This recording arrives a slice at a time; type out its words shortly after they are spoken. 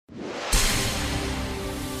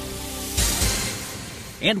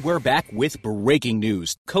And we're back with breaking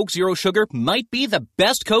news. Coke Zero Sugar might be the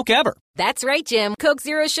best Coke ever. That's right, Jim. Coke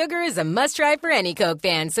Zero Sugar is a must-try for any Coke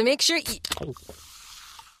fan, so make sure you...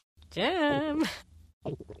 Jim.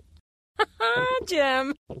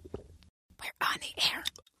 Jim. We're on the air.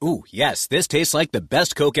 Ooh, yes, this tastes like the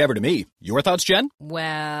best Coke ever to me. Your thoughts, Jen?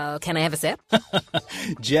 Well, can I have a sip?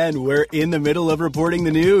 Jen, we're in the middle of reporting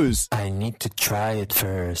the news. I need to try it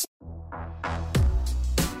first.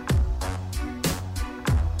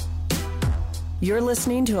 You're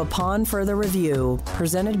listening to Upon Further Review,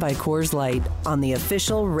 presented by Coors Light on the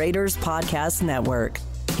official Raiders Podcast Network.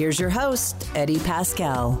 Here's your host, Eddie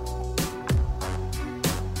Pascal.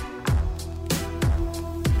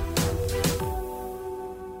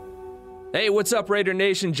 Hey, what's up, Raider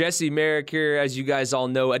Nation? Jesse Merrick here. As you guys all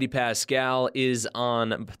know, Eddie Pascal is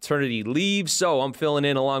on paternity leave, so I'm filling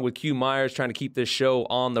in along with Q Myers, trying to keep this show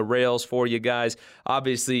on the rails for you guys.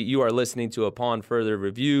 Obviously, you are listening to Upon Further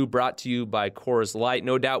Review, brought to you by Coors Light.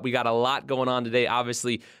 No doubt we got a lot going on today.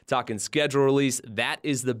 Obviously, talking schedule release. That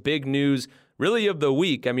is the big news really of the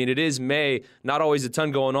week. I mean, it is May, not always a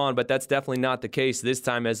ton going on, but that's definitely not the case this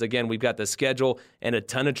time, as again, we've got the schedule and a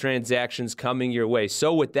ton of transactions coming your way.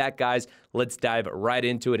 So with that, guys, let's dive right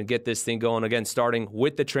into it and get this thing going. Again, starting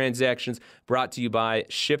with the transactions, brought to you by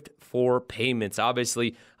Shift 4 Payments.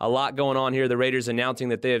 Obviously, a lot going on here. The Raiders announcing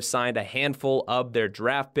that they have signed a handful of their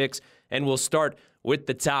draft picks, and we'll start with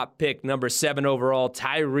the top pick, number 7 overall,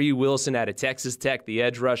 Tyree Wilson out of Texas Tech, the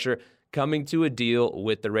edge rusher, coming to a deal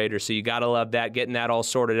with the Raiders. So you got to love that, getting that all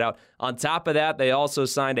sorted out. On top of that, they also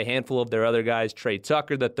signed a handful of their other guys. Trey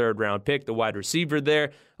Tucker, the third-round pick, the wide receiver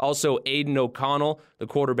there. Also, Aiden O'Connell, the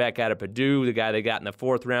quarterback out of Purdue, the guy they got in the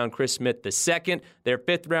 4th round. Chris Smith, the second, their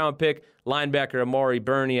 5th-round pick. Linebacker Amari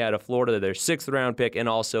Burney out of Florida, their 6th-round pick. And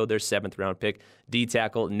also their 7th-round pick,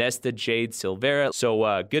 D-tackle Nesta Jade Silvera.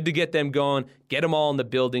 So good to get them going, get them all in the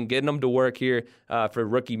building, getting them to work here for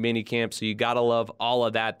rookie minicamp. So you got to love all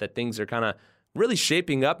of that things are kind of really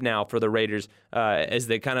shaping up now for the Raiders as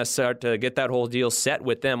they kind of start to get that whole deal set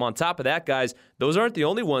with them. On top of that, guys, those aren't the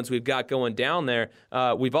only ones we've got going down there.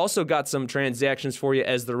 We've also got some transactions for you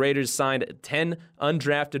as the Raiders signed 10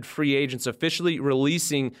 undrafted free agents, officially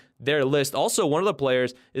releasing their list. Also, one of the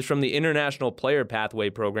players is from the International Player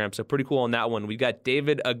Pathway Program, so pretty cool on that one. We've got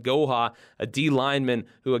David Agoha, a D lineman,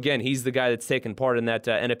 who, again, he's the guy that's taken part in that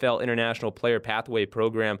NFL International Player Pathway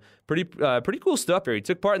Program. Pretty cool stuff here. He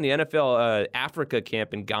took part in the NFL Africa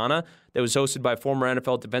camp in Ghana that was hosted by former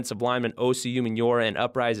NFL defensive lineman Osi Umenyiora and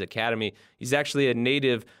Uprise Academy. He's actually a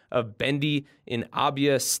native of Bendi in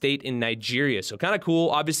Abia State in Nigeria. So kind of cool.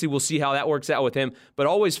 Obviously, we'll see how that works out with him, but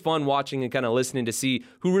always fun watching and kind of listening to see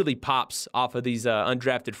who really pops off of these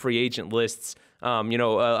undrafted free agent lists. I'm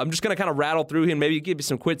just going to kind of rattle through here and maybe give you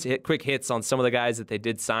some quick hits on some of the guys that they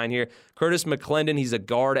did sign here. Curtis McClendon, he's a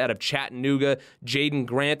guard out of Chattanooga. Jaden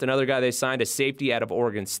Grant, another guy they signed, a safety out of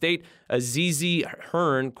Oregon State. Azizi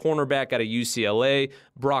Hearn, cornerback out of UCLA.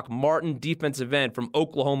 Brock Martin, defensive end from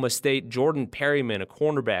Oklahoma State. Jordan Perryman, a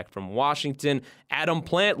cornerback from Washington. Adam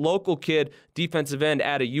Plant, local kid, defensive end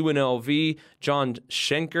out of UNLV. John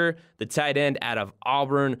Schenker, the tight end out of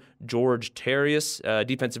Auburn. George Terrius,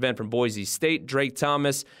 defensive end from Boise State. Drake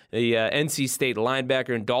Thomas, the NC State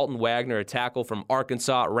linebacker. And Dalton Wagner, a tackle from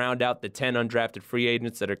Arkansas. Round out the 10 undrafted free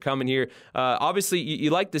agents that are coming here. Obviously, you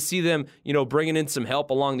like to see them, bringing in some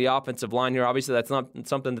help along the offensive line here. Obviously, that's not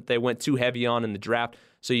something that they went too heavy on in the draft.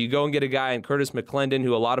 So you go and get a guy in Curtis McClendon,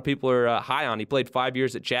 who a lot of people are high on. He played 5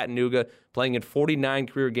 years at Chattanooga, playing in 49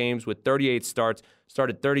 career games with 38 starts.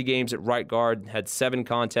 Started 30 games at right guard, had 7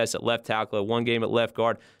 contests at left tackle, 1 game at left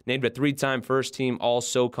guard, named a 3-time first-team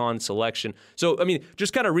All-SoCon selection. So,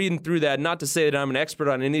 just kind of reading through that, not to say that I'm an expert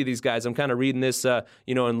on any of these guys. I'm kind of reading this,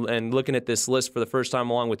 and looking at this list for the first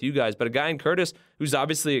time along with you guys. But a guy in Curtis who's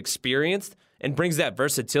obviously experienced and brings that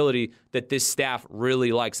versatility that this staff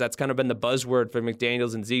really likes. That's kind of been the buzzword for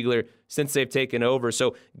McDaniels and Ziegler since they've taken over.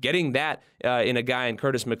 So getting that in a guy in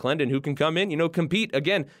Curtis McClendon who can come in, compete.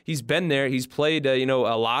 Again, he's been there. He's played, a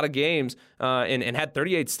lot of games and had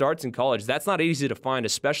 38 starts in college. That's not easy to find,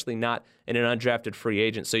 especially not in an undrafted free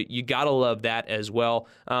agent. So you got to love that as well.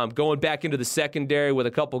 Going back into the secondary with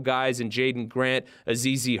a couple guys in Jaden Grant,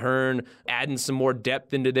 Azizi Hearn, adding some more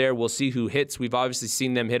depth into there. We'll see who hits. We've obviously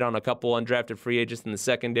seen them hit on a couple undrafted free agents in the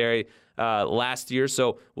secondary last year,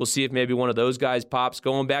 so we'll see if maybe one of those guys pops.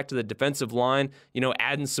 Going back to the defensive line,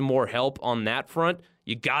 adding some more help on that front.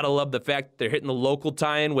 You got to love the fact that they're hitting the local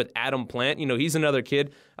tie-in with Adam Plant. He's another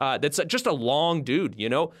kid that's just a long dude,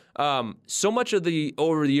 So much of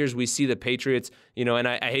over the years we see the Patriots, and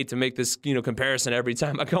I hate to make this, comparison every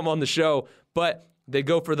time I come on the show, but they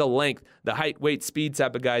go for the length, the height, weight, speed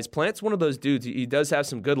type of guys. Plant's one of those dudes. He does have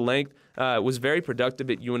some good length. Was very productive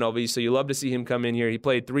at UNLV, so you love to see him come in here. He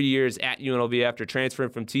played 3 years at UNLV after transferring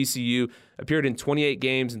from TCU, appeared in 28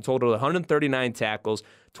 games and totaled 139 tackles,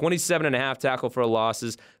 27.5 tackle for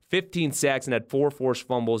losses, 15 sacks, and had 4 forced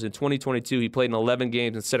fumbles. In 2022, he played in 11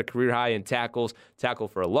 games and set a career high in tackles, tackle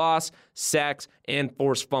for a loss, sacks, and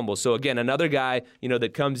forced fumbles. So again, another guy,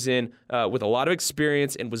 that comes in with a lot of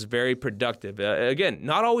experience and was very productive. Again,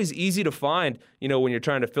 not always easy to find, when you're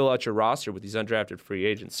trying to fill out your roster with these undrafted free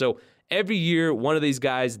agents. So every year, one of these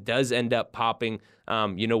guys does end up popping.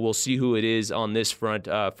 We'll see who it is on this front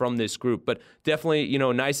from this group. But definitely,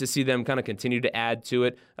 nice to see them kind of continue to add to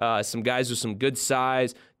it. Some guys with some good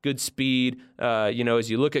size, good speed. As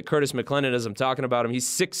you look at Curtis McClendon, as I'm talking about him, he's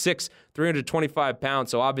 6'6", 325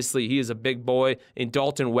 pounds. So obviously he is a big boy. In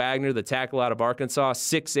Dalton Wagner, the tackle out of Arkansas,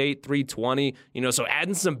 6'8", 320. So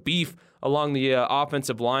adding some beef along the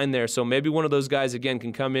offensive line there. So maybe one of those guys, again,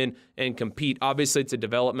 can come in and compete. Obviously, it's a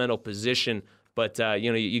developmental position, but,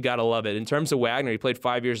 you got to love it. In terms of Wagner, he played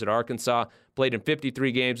 5 years at Arkansas, played in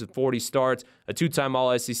 53 games with 40 starts, a 2-time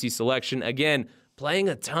All-SEC selection. Again, playing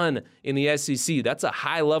a ton in the SEC. That's a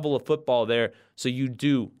high level of football there. So you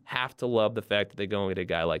do have to love the fact that they go and get a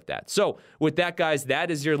guy like that. So with that, guys,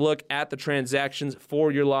 that is your look at the transactions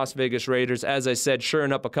for your Las Vegas Raiders. As I said,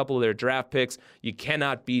 shoring up a couple of their draft picks. You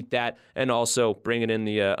cannot beat that. And also bringing in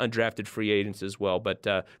the undrafted free agents as well. But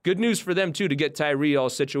good news for them, too, to get Tyree all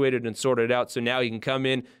situated and sorted out. So now he can come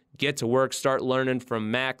in, get to work, start learning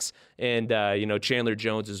from Max and, Chandler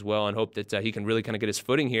Jones as well, and hope that he can really kind of get his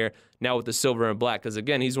footing here now with the silver and black. Because,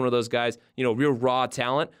 again, he's one of those guys, real raw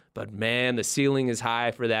talent, but, man, the ceiling is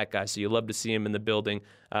high for that guy. So you love to see him in the building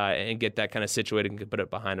and get that kind of situated and put it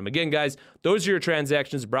behind him. Again, guys, those are your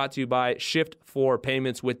transactions brought to you by Shift4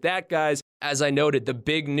 Payments. With that, guys, as I noted, the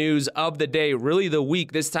big news of the day, really the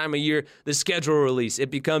week, this time of year, the schedule release. It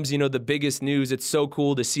becomes, the biggest news. It's so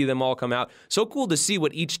cool to see them all come out. So cool to see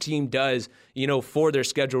what each team does, for their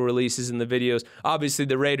schedule releases in the videos. Obviously,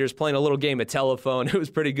 the Raiders playing a little game of telephone. It was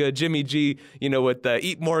pretty good. Jimmy G, with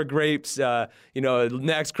eat more grapes,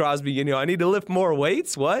 Max Crosby, I need to lift more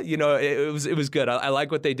weights. What? It was good. I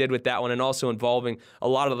like what they did with that one, and also involving a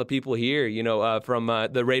lot of the people here, from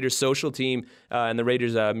the Raiders social team and the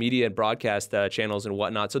Raiders media and broadcast channels and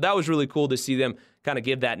whatnot. So that was really cool to see them kind of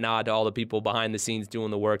give that nod to all the people behind the scenes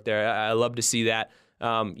doing the work there. I love to see that.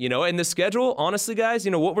 And the schedule, honestly, guys,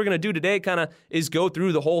 what we're going to do today kind of is go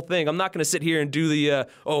through the whole thing. I'm not going to sit here and do the,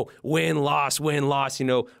 win, loss,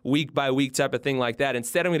 week by week type of thing like that.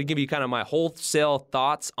 Instead, I'm going to give you kind of my wholesale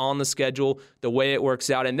thoughts on the schedule, the way it works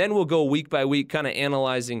out, and then we'll go week by week kind of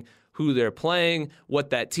analyzing who they're playing,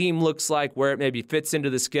 what that team looks like, where it maybe fits into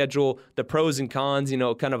the schedule, the pros and cons,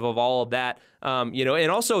 kind of all of that. And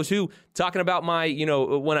also, too, talking about my,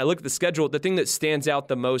 when I look at the schedule, the thing that stands out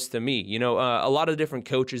the most to me, a lot of different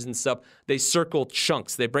coaches and stuff, they circle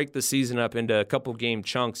chunks. They break the season up into a couple game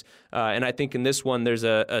chunks. And I think in this one, there's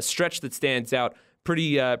a stretch that stands out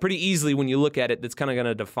pretty easily when you look at it. That's kind of going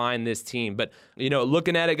to define this team. But,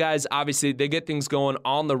 looking at it, guys, obviously they get things going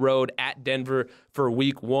on the road at Denver for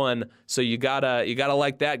week 1. So you gotta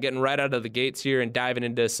like that, getting right out of the gates here and diving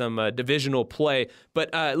into some divisional play.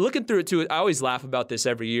 But looking through it too, I always laugh about this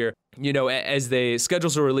every year. As the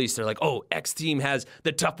schedules are released, they're like, oh, X team has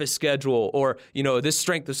the toughest schedule, or, this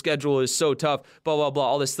strength of schedule is so tough, blah, blah, blah,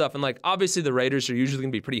 all this stuff. And, obviously the Raiders are usually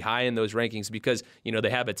going to be pretty high in those rankings because, they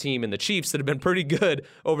have a team in the Chiefs that have been pretty good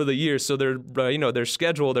over the years. So their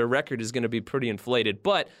schedule, their record is going to be pretty inflated.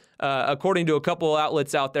 But according to a couple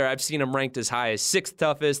outlets out there, I've seen them ranked as high as 6th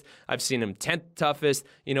toughest. I've seen them 10th toughest.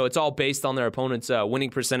 It's all based on their opponent's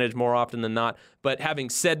winning percentage more often than not. But having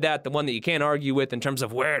said that, the one that you can't argue with in terms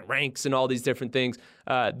of where it ranks and all these different things,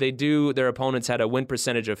 their opponents had a win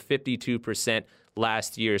percentage of 52%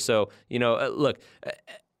 last year. So, look,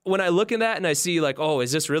 when I look at that and I see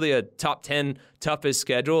is this really a top 10 toughest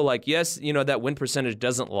schedule? Yes, that win percentage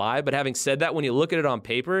doesn't lie. But having said that, when you look at it on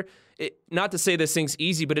paper, not to say this thing's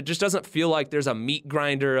easy, but it just doesn't feel like there's a meat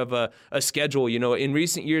grinder of a schedule. In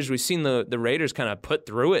recent years, we've seen the Raiders kind of put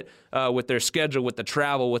through it with their schedule, with the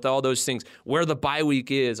travel, with all those things, where the bye week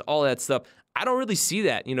is, all that stuff. I don't really see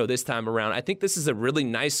that, this time around. I think this is a really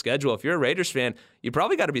nice schedule. If you're a Raiders fan, you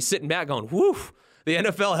probably got to be sitting back going, whew, the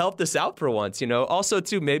NFL helped us out for once, Also,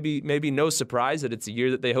 too, maybe no surprise that it's a year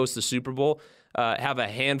that they host the Super Bowl. Have a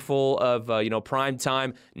handful of, prime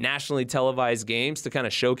time, nationally televised games to kind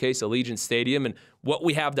of showcase Allegiant Stadium and what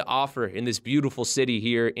we have to offer in this beautiful city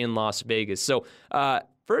here in Las Vegas. So,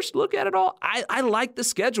 first look at it all, I like the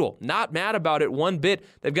schedule. Not mad about it one bit.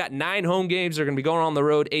 They've got 9 home games. They're going to be going on the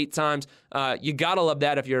road 8 times. you got to love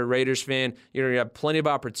that if you're a Raiders fan. You have plenty of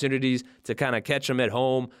opportunities to kind of catch them at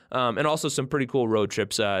home, and also some pretty cool road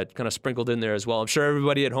trips kind of sprinkled in there as well. I'm sure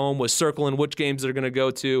everybody at home was circling which games they're going to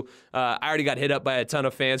go to. I already got hit up by a ton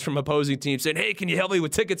of fans from opposing teams saying, hey, can you help me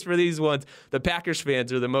with tickets for these ones? The Packers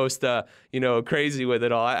fans are the most crazy with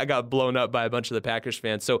it all. I got blown up by a bunch of the Packers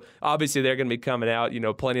fans. So obviously they're going to be coming out.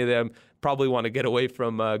 Plenty of them probably want to get away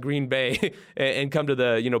from Green Bay and come to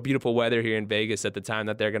the beautiful weather here in Vegas at the time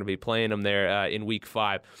that they're going to be playing them there in Week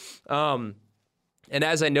 5. And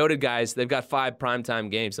as I noted, guys, they've got 5 primetime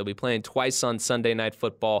games. They'll be playing twice on Sunday Night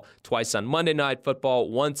Football, twice on Monday Night Football,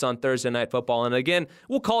 once on Thursday Night Football. And again,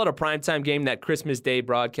 we'll call it a primetime game, that Christmas Day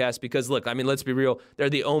broadcast, because, look, I mean, let's be real. They're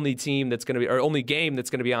the only team that's going to be, or only game that's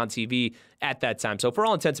going to be on TV at that time. So for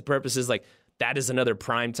all intents and purposes, that is another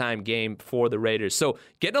primetime game for the Raiders. So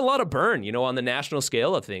getting a lot of burn, on the national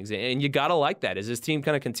scale of things. And you got to like that as this team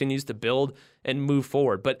kind of continues to build and move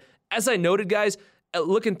forward. But as I noted, guys,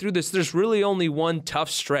 looking through this, there's really only one tough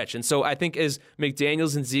stretch. And so I think as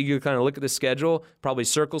McDaniels and Ziegler kind of look at the schedule, probably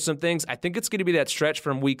circle some things, I think it's going to be that stretch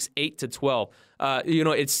from weeks 8 to 12.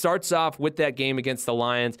 It starts off with that game against the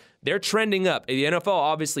Lions. They're trending up. The NFL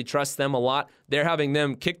obviously trusts them a lot. They're having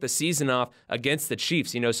them kick the season off against the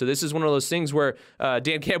Chiefs. So this is one of those things where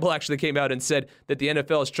Dan Campbell actually came out and said that the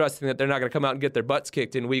NFL is trusting that they're not going to come out and get their butts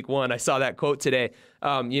kicked in Week 1. I saw that quote today.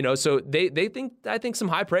 So they think, I think, some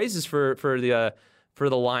high praises for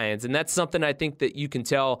the Lions. And that's something I think that you can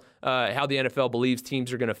tell how the NFL believes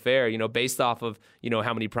teams are going to fare, based off of,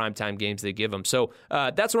 how many primetime games they give them. So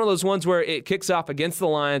that's one of those ones where it kicks off against the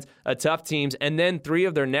Lions, tough teams, and then 3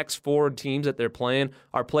 of their next 4 teams that they're playing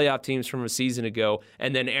are playoff teams from a season ago.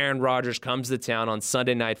 And then Aaron Rodgers comes to town on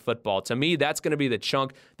Sunday Night Football. To me, that's going to be the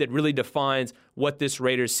chunk that really defines what this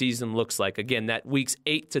Raiders season looks like. Again, that weeks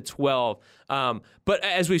 8 to 12. But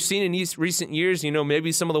as we've seen in these recent years,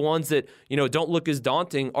 maybe some of the ones that, don't look as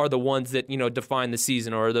daunting are the ones that, define the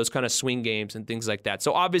season, or those kind of swing games and things like that.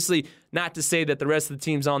 So obviously, not to say that the rest of the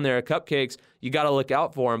teams on there are cupcakes, you got to look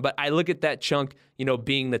out for them. But I look at that chunk,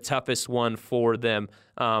 being the toughest one for them.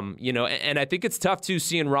 And I think it's tough too,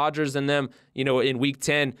 seeing Rodgers and them, in Week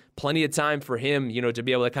 10, plenty of time for him, to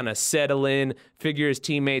be able to kind of settle in, figure his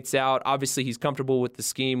teammates out. Obviously, he's comfortable with the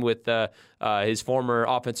scheme with his former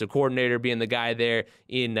offensive coordinator being the guy there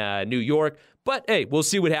in New York. But, hey, we'll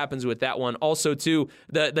see what happens with that one. Also, too,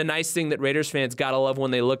 the nice thing that Raiders fans got to love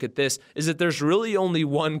when they look at this is that there's really only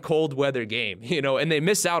one cold weather game, and they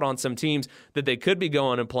miss out on some teams that they could be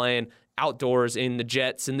going and playing outdoors in the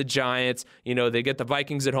Jets and the Giants. They get the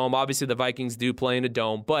Vikings at home. Obviously, the Vikings do play in a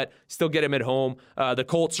dome, but still get them at home. The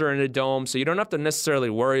Colts are in a dome, so you don't have to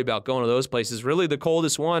necessarily worry about going to those places. Really, the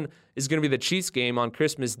coldest one is going to be the Chiefs game on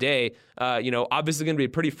Christmas Day. Obviously going to be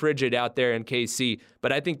pretty frigid out there in KC,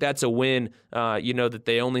 but I think that's a win, that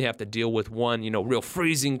they only have to deal with one, real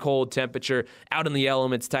freezing cold temperature, out in the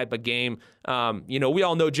elements type of game. We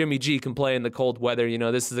all know Jimmy G can play in the cold weather.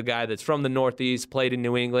 This is a guy that's from the Northeast, played in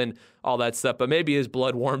New England, all that stuff, but maybe his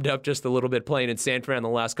blood warmed up just a little bit playing in San Fran the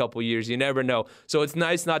last couple of years. You never know. So it's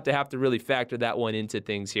nice not to have to really factor that one into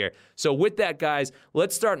things here. So with that, guys,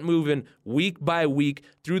 let's start moving week by week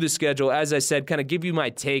through the schedule. As I said, kind of give you my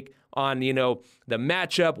take on, the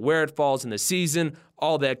matchup, where it falls in the season,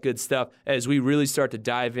 all that good stuff as we really start to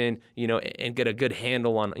dive in, and get a good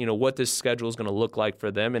handle on, what this schedule is going to look like for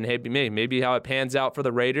them, and maybe how it pans out for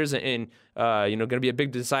the Raiders, and going to be a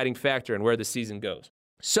big deciding factor in where the season goes.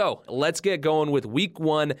 So let's get going with Week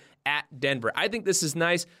 1 at Denver. I think this is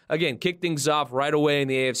nice. Again, kick things off right away in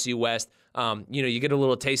the AFC West. You get a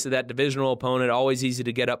little taste of that divisional opponent. Always easy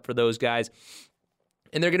to get up for those guys.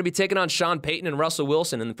 And they're going to be taking on Sean Payton and Russell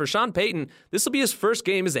Wilson. And for Sean Payton, this will be his first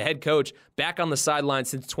game as a head coach back on the sideline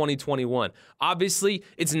since 2021. Obviously,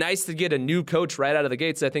 it's nice to get a new coach right out of the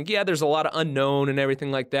gates. I think, there's a lot of unknown and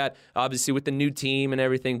everything like that, obviously with the new team and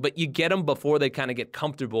everything. But you get them before they kind of get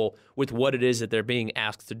comfortable with what it is that they're being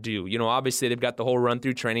asked to do. Obviously, they've got the whole run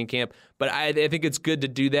through training camp. But I think it's good to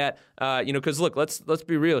do that, because, look, let's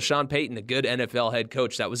be real. Sean Payton, a good NFL head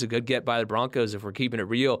coach. That was a good get by the Broncos if we're keeping it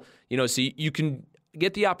real. So you can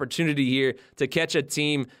get the opportunity here to catch a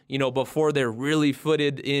team, before they're really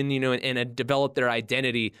footed in, and develop their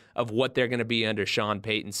identity of what they're going to be under Sean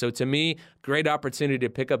Payton. So to me, great opportunity to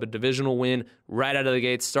pick up a divisional win right out of the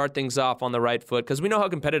gate, start things off on the right foot, because we know how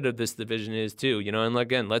competitive this division is too, and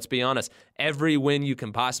again, let's be honest, every win you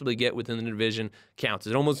can possibly get within the division counts.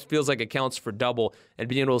 It almost feels like it counts for double, and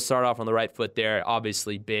being able to start off on the right foot there,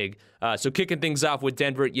 obviously big. So kicking things off with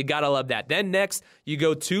Denver, you got to love that. Then next, you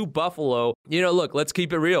go to Buffalo. Look, let's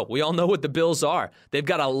keep it real. We all know what the Bills are. They've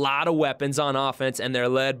got a lot of weapons on offense, and they're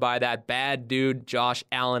led by that bad dude, Josh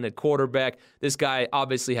Allen, at quarterback. This guy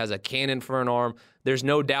obviously has a cannon for an arm. There's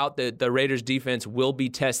no doubt that the Raiders defense will be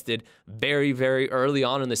tested very, very early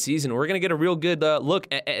on in the season. We're going to get a real good look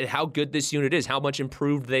at how good this unit is, how much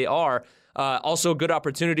improved they are. Also a good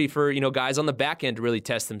opportunity for, guys on the back end to really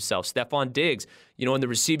test themselves. Stephon Diggs, in the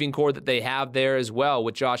receiving core that they have there as well,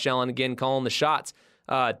 with Josh Allen again calling the shots.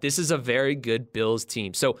 This is a very good Bills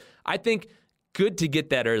team. So I think good to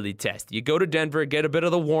get that early test. You go to Denver, get a bit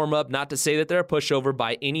of the warm-up, not to say that they're a pushover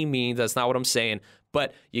by any means. That's not what I'm saying.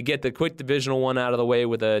 But you get the quick divisional one out of the way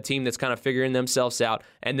with a team that's kind of figuring themselves out,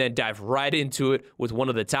 and then dive right into it with one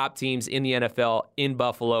of the top teams in the NFL in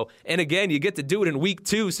Buffalo. And again, you get to do it in week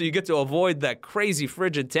 2, so you get to avoid that crazy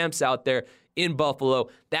frigid temps out there in Buffalo.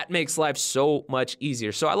 That makes life so much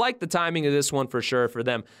easier. So I like the timing of this one for sure for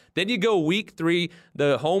them. Then you go week 3,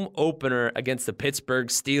 the home opener against the Pittsburgh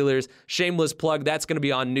Steelers. Shameless plug, that's going to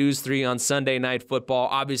be on News 3 on Sunday Night Football.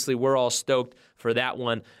 Obviously, we're all stoked for that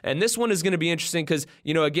one. And this one is going to be interesting because,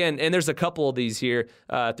 again, and there's a couple of these here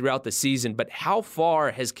throughout the season, but how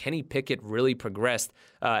far has Kenny Pickett really progressed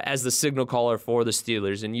as the signal caller for the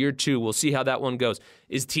Steelers? In year 2, we'll see how that one goes.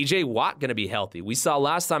 Is TJ Watt going to be healthy? We saw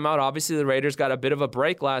last time out, obviously the Raiders got a bit of a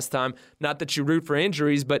break last time. Not that you root for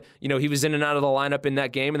injuries, but, he was in and out of the lineup in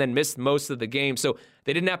that game and then missed most of the game. So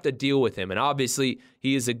they didn't have to deal with him. And obviously,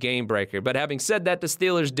 he is a game breaker. But having said that, the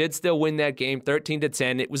Steelers did still win that game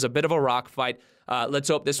 13-10. It was a bit of a rock fight. Let's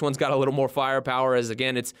hope this one's got a little more firepower, as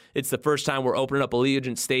again, it's the first time we're opening up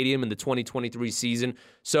Allegiant Stadium in the 2023 season.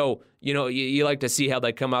 So, you like to see how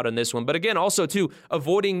they come out in this one. But again, also, too,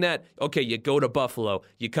 avoiding that, okay, you go to Buffalo,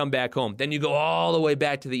 you come back home, then you go all the way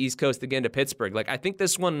back to the East Coast again to Pittsburgh. I think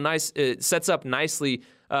this one sets up nicely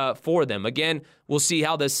for them. Again, we'll see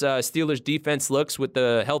how this Steelers defense looks with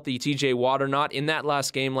the healthy TJ Watt or not. In that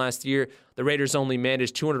last game last year, the Raiders only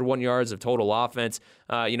managed 201 yards of total offense.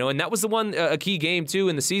 And that was a key game, too,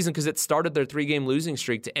 in the season because it started their 3-game losing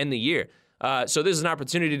streak to end the year. So this is an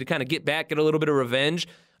opportunity to kind of get back, get a little bit of revenge,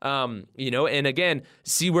 and again,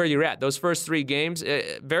 see where you're at. Those first 3 games,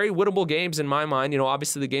 very winnable games in my mind.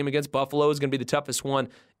 Obviously the game against Buffalo is going to be the toughest one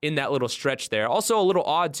in that little stretch there. Also a little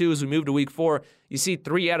odd, too, as we move to week 4, you see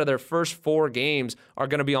 3 out of their first 4 games are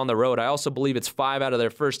going to be on the road. I also believe it's 5 out of their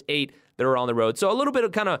first 8 that are on the road. So a little bit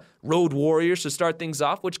of kind of road warriors to start things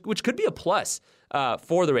off, which could be a plus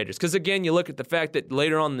for the Raiders. Because, again, you look at the fact that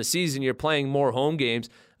later on in the season, you're playing more home games,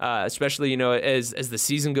 especially, as the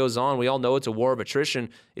season goes on. We all know it's a war of attrition.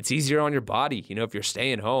 It's easier on your body, if you're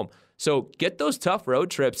staying home. So get those tough road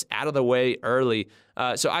trips out of the way early.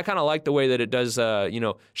 So I kind of like the way that it does,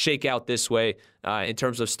 shake out this way in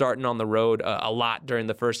terms of starting on the road a lot during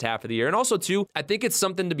the first half of the year. And also, too, I think it's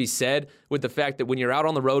something to be said with the fact that when you're out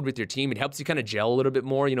on the road with your team, it helps you kind of gel a little bit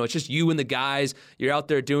more. It's just you and the guys. You're out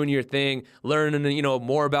there doing your thing, learning,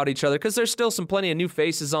 more about each other because there's still plenty of new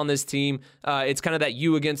faces on this team. It's kind of that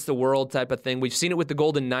you against the world type of thing. We've seen it with the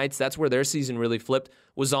Golden Knights. That's where their season really flipped,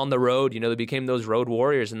 was on the road. They became those road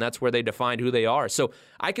warriors, and that's where they defined who they are. So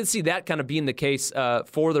I can see that kind of being the case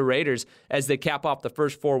for the Raiders as they cap off the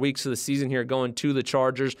first 4 weeks of the season here going to the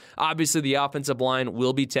Chargers. Obviously, the offensive line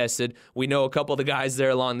will be tested. We know a couple of the guys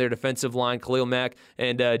there along their defensive line, Khalil Mack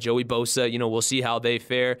and Joey Bosa. We'll see how they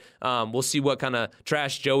fare. We'll see what kind of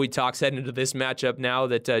trash Joey talks heading into this matchup now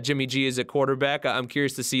that Jimmy G is at quarterback. I'm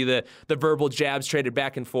curious to see the verbal jabs traded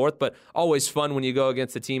back and forth, but always fun when you go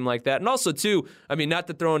against a team like that. And also, too, not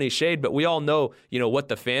to throw any shade, but we all know, what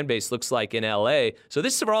the fan base looks like in L.A. So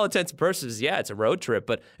this, for all intents and purposes, yeah, it's a road trip,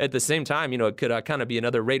 but at the same time, it could kind of be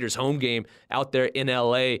another Raiders home game out there in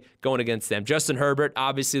L.A. going against them. Justin Herbert,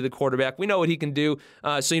 obviously the quarterback. We know what he can do.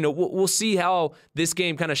 So, we'll see how this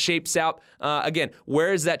game kind of shapes out. Again,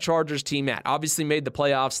 where is that Chargers team at? Obviously made the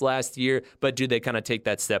playoffs last year, but do they kind of take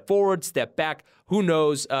that step forward, step back? Who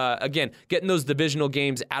knows? Again, getting those divisional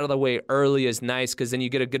games out of the way early is nice because then you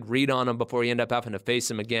get a good read on them before you end up having to face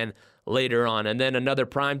them again later on. And then another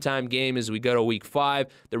primetime game as we go to week 5.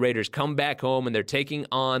 The Raiders come back home and they're taking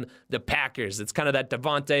on the Packers. It's kind of that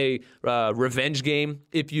Devontae revenge game,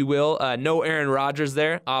 if you will. No Aaron Rodgers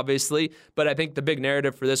there, obviously, but I think the big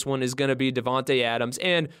narrative for this one is going to be Devontae Adams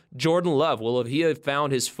and Jordan Love. Will he have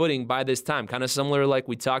found his footing by this time? Kind of similar like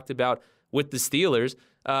we talked about with the Steelers.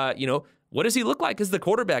 What does he look like as the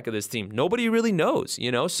quarterback of this team? Nobody really knows,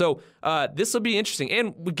 So this will be interesting.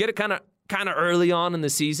 And we get it kind of early on in the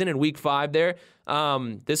season in week 5 there.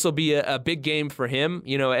 This will be a big game for him,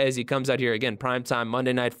 as he comes out here. Again, primetime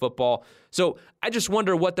Monday Night Football. So I just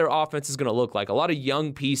wonder what their offense is going to look like. A lot of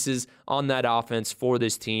young pieces on that offense for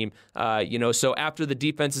this team. So after the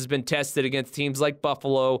defense has been tested against teams like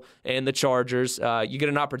Buffalo and the Chargers, you get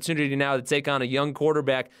an opportunity now to take on a young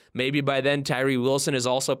quarterback. Maybe by then Tyree Wilson has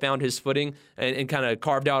also found his footing and kind of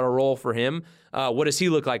carved out a role for him. What does he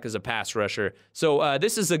look like as a pass rusher? So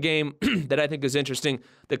this is a game that I think is interesting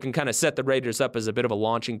that can kind of set the Raiders up as a bit of a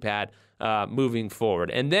launching pad moving forward.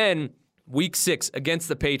 And then Week 6 against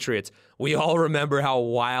the Patriots. We all remember how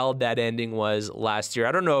wild that ending was last year.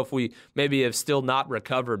 I don't know if we maybe have still not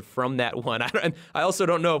recovered from that one. I also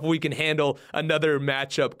don't know if we can handle another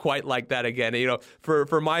matchup quite like that again.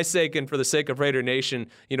 For my sake and for the sake of Raider Nation,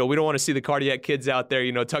 we don't want to see the cardiac kids out there,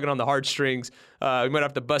 tugging on the heartstrings. We might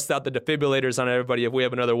have to bust out the defibrillators on everybody if we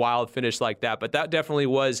have another wild finish like that. But that definitely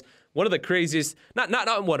was one of the craziest,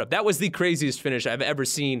 that was the craziest finish I've ever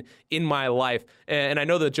seen in my life. And I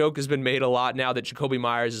know the joke has been made a lot now that Jacoby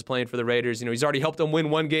Myers is playing for the Raiders. He's already helped them win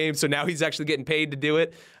one game, so now he's actually getting paid to do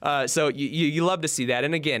it. So you love to see that.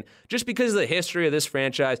 And again, just because of the history of this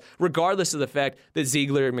franchise, regardless of the fact that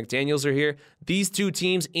Ziegler and McDaniels are here, these two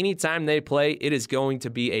teams, anytime they play, it is going to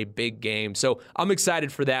be a big game. So I'm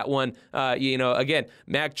excited for that one. Again,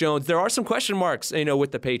 Mac Jones, there are some question marks,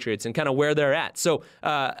 with the Patriots and kind of where they're at. So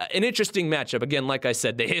an interesting matchup. Again, like I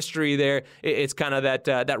said, the history there, it's kind of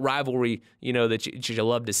that rivalry, that you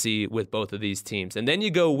love to see with both of these teams. And then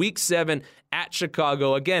you go Week 7 at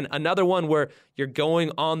Chicago. Again, another one where you're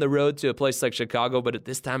going on the road to a place like Chicago, but at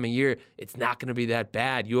this time of year, it's not going to be that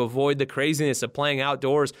bad. You avoid the craziness of playing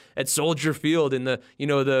outdoors at Soldier Field in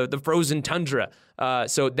the frozen tundra.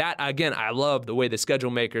 So that, again, I love the way the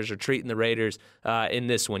schedule makers are treating the Raiders in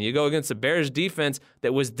this one. You go against the Bears defense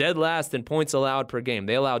that was dead last in points allowed per game.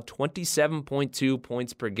 They allowed 27.2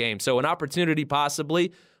 points per game. So an opportunity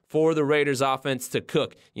possibly for the Raiders offense to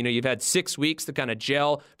cook. You've had 6 weeks to kind of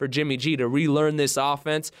gel for Jimmy G to relearn this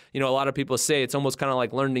offense. A lot of people say it's almost kind of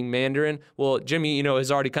like learning Mandarin. Well, Jimmy,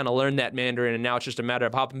 has already kind of learned that Mandarin, and now it's just a matter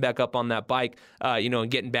of hopping back up on that bike,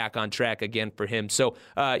 and getting back on track again for him. So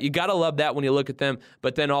you got to love that when you look at them.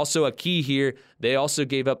 But then also a key here, they also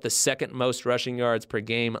gave up the second most rushing yards per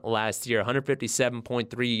game last year,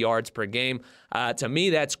 157.3 yards per game. To me,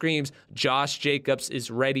 that screams Josh Jacobs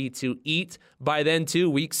is ready to eat. By then, too,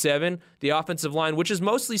 Week 7, the offensive line, which has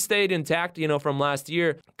mostly stayed intact, from last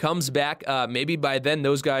year, comes back. Maybe by then,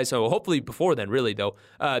 those guys, so hopefully before then, really, though,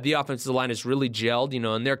 the offensive line is really gelled,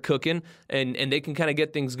 and they're cooking, and they can kind of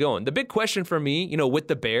get things going. The big question for me, with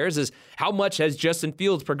the Bears is how much has Justin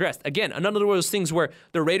Fields progressed? Again, another one of those things where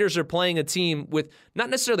the Raiders are playing a team with not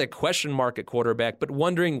necessarily a question mark at quarterback, but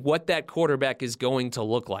wondering what that quarterback is going to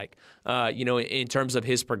look like, in terms of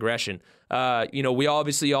his progression. We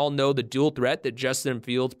obviously all know the dual threat that Justin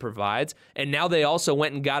Fields provides, and now they also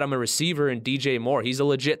went and got him a receiver in DJ Moore. He's a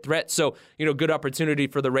legit threat, so, good opportunity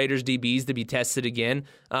for the Raiders DBs to be tested again.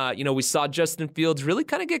 We saw Justin Fields really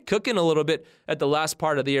kind of get cooking a little bit at the last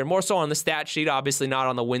part of the year, more so on the stat sheet, obviously not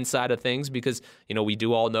on the win side of things, because, we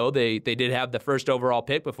do all know they did have the first overall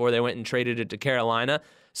pick before they went and traded it to Carolina.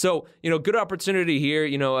 So, good opportunity here.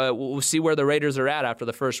 We'll see where the Raiders are at after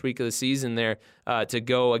the first week of the season there to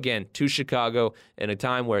go, again, to Chicago in a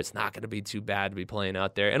time where it's not going to be too bad to be playing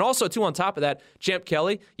out there. And also, too, on top of that, Champ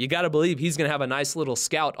Kelly, you got to believe he's going to have a nice little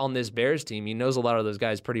scout on this Bears team. He knows a lot of those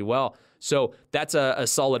guys pretty well. So that's a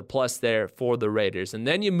solid plus there for the Raiders. And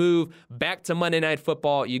then you move back to Monday Night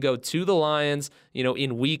Football. You go to the Lions,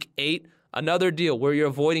 in Week 8. Another deal where you're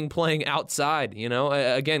avoiding playing outside,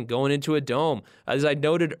 again, going into a dome. As I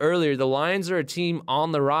noted earlier, the Lions are a team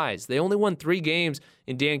on the rise. They only won 3 games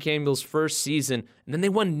in Dan Campbell's first season, and then they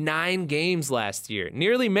won 9 games last year.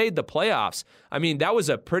 Nearly made the playoffs. I mean, that was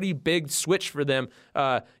a pretty big switch for them,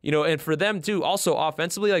 and for them, too, also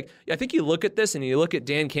offensively. I think you look at this and you look at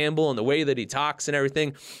Dan Campbell and the way that he talks and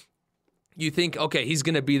everything. You think, okay, he's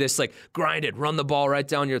going to be this grinded, run the ball right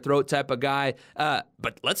down your throat type of guy.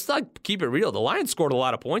 But let's keep it real. The Lions scored a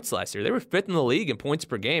lot of points last year. They were 5th in the league in points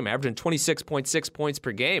per game, averaging 26.6 points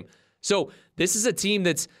per game. So this is a team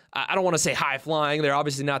that's, I don't want to say high flying. They're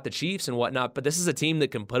obviously not the Chiefs and whatnot, but this is a team that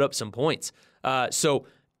can put up some points.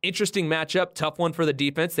 Interesting matchup, tough one for the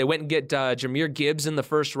defense. They went and get Jahmyr Gibbs in the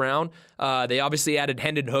first round. They obviously added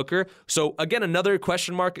Hendon Hooker. So, again, another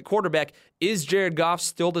question mark at quarterback. Is Jared Goff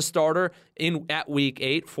still the starter at Week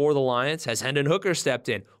 8 for the Lions? Has Hendon Hooker stepped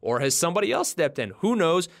in? Or has somebody else stepped in? Who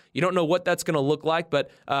knows? You don't know what that's going to look like. But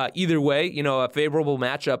either way, a favorable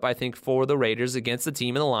matchup, I think, for the Raiders against the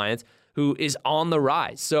team in the Lions who is on the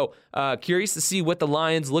rise. So curious to see what the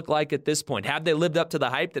Lions look like at this point. Have they lived up to the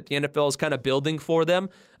hype that the NFL is kind of building for them?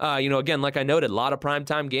 Again, like I noted, a lot of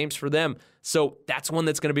primetime games for them So that's one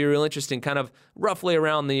that's going to be real interesting, kind of roughly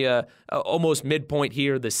around the almost midpoint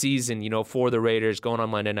here of the season, for the Raiders going on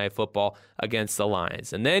Monday Night Football against the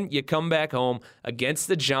Lions. And then you come back home against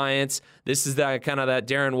the Giants. This is that kind of that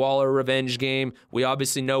Darren Waller revenge game. We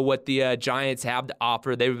obviously know what the Giants have to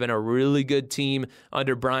offer. They've been a really good team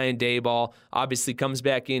under Brian Daboll. Obviously comes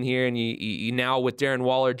back in here, and you now with Darren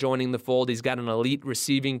Waller joining the fold, he's got an elite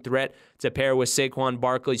receiving threat to pair with Saquon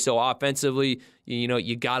Barkley. So offensively,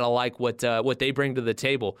 you gotta like what they bring to the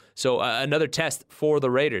table. So another test for the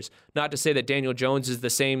Raiders. Not to say that Daniel Jones is the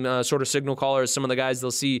same sort of signal caller as some of the guys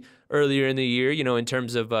they'll see earlier in the year, in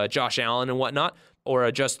terms of Josh Allen and whatnot, or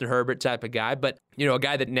a Justin Herbert type of guy, but a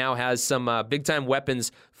guy that now has some big-time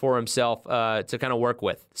weapons for himself to kind of work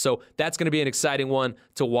with. So that's going to be an exciting one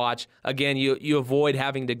to watch. Again, you avoid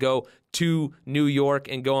having to go to New York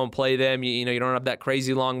and go and play them. You don't have that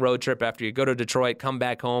crazy long road trip after you go to Detroit, come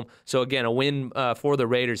back home. So again, a win for the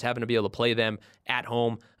Raiders, having to be able to play them at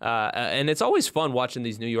home. And it's always fun watching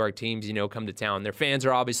these New York teams, come to town. Their fans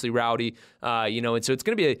are obviously rowdy, and so it's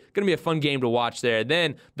going to be a fun game to watch there.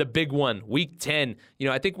 Then the big one, Week 10.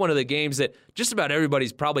 I think one of the games that just about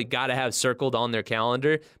everybody's probably got to have circled on their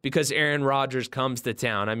calendar because Aaron Rodgers comes to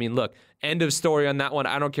town. I mean, look, end of story on that one.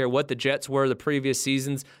 I don't care what the Jets were the previous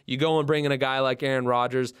seasons. You go and bring in a guy like Aaron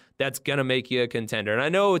Rodgers, that's going to make you a contender. And I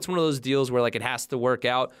know it's one of those deals where it has to work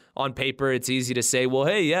out. On paper, it's easy to say, well,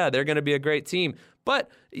 hey, yeah, they're going to be a great team.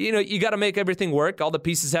 But, you got to make everything work. All the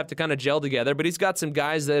pieces have to kind of gel together. But he's got some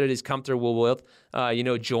guys that he's comfortable with,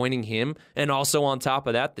 joining him. And also on top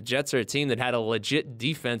of that, the Jets are a team that had a legit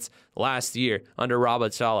defense last year under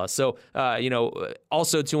Robert Saleh. So,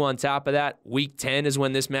 also too on top of that, Week 10 is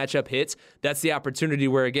when this matchup hits. That's the opportunity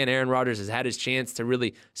where, again, Aaron Rodgers has had his chance to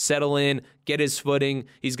really settle in, get his footing.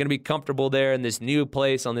 He's going to be comfortable there in this new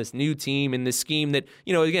place, on this new team, in this scheme that,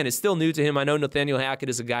 again, is still new to him. I know Nathaniel Hackett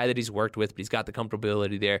is a guy that he's worked with, but he's got the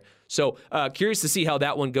comfortability there. So curious to see how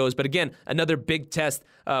that one goes. But again, another big test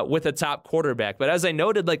with a top quarterback. But as I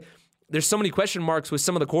noted, there's so many question marks with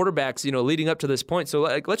some of the quarterbacks, leading up to this point. So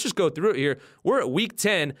let's just go through it here. We're at Week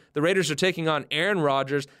 10. The Raiders are taking on Aaron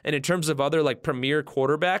Rodgers. And in terms of other premier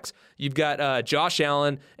quarterbacks, you've got Josh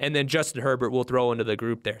Allen and then Justin Herbert will throw into the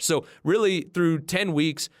group there. So really through 10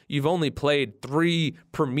 weeks, you've only played 3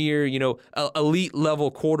 premier, elite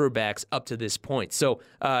level quarterbacks up to this point. So,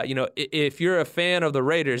 if you're a fan of the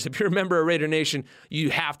Raiders, if you're a member of Raider Nation, you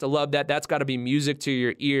have to love that. That's got to be music to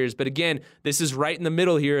your ears. But again, this is right in the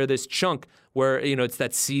middle here of this chunk where, it's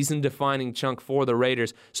that season-defining chunk for the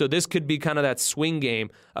Raiders. So this could be kind of that swing game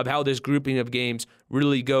of how this grouping of games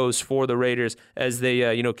really goes for the Raiders as they,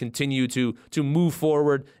 continue to move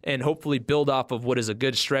forward and hopefully build off of what is a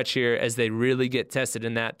good stretch here as they really get tested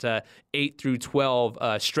in that 8 through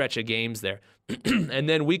 12 stretch of games there. And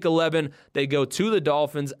then Week 11, they go to the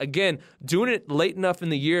Dolphins. Again, doing it late enough in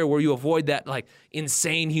the year where you avoid that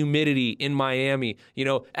insane humidity in Miami.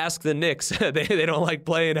 Ask the Knicks. they don't like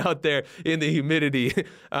playing out there in the humidity.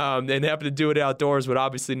 And having to do it outdoors would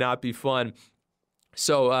obviously not be fun.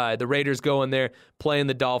 So the Raiders go in there, playing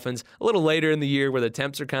the Dolphins a little later in the year where the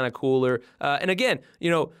temps are kind of cooler. And again,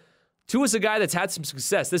 Tua's a guy that's had some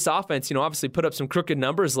success. This offense, obviously put up some crooked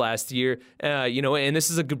numbers last year, and this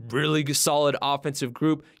is a really solid offensive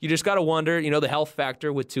group. You just got to wonder, the health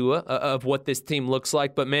factor with Tua of what this team looks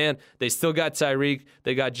like. But, man, they still got Tyreek.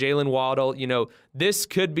 They got Jalen Waddle. This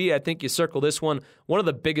could be, I think you circle this one of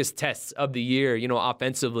the biggest tests of the year,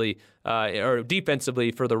 offensively or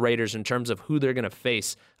defensively for the Raiders in terms of who they're going to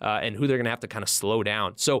face and who they're going to have to kind of slow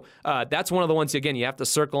down. So that's one of the ones, again, you have to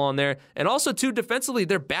circle on there. And also, too, defensively,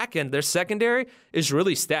 their back end, their secondary is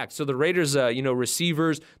really stacked. So the Raiders,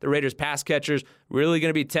 receivers, the Raiders pass catchers, really going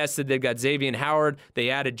to be tested. They've got Xavier Howard. They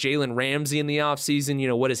added Jalen Ramsey in the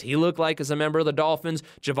offseason. What does he look like as a member of the Dolphins?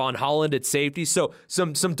 Javon Holland at safety. So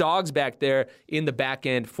some dogs back there in the back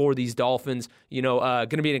end for these Dolphins. Going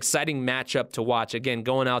to be an exciting matchup to watch. Again,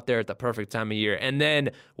 going out there at the perfect time of year. And then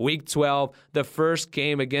Week 12, the first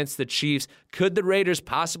game against the Chiefs. Could the Raiders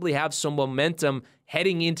possibly have some momentum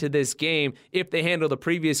heading into this game if they handle the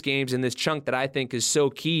previous games in this chunk that I think is so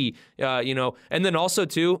key, and then also,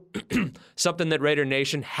 too, something that Raider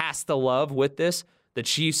Nation has to love with this, the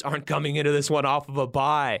Chiefs aren't coming into this one off of a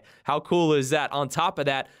bye. How cool is that? On top of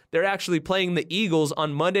that, they're actually playing the Eagles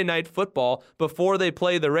on Monday Night Football before they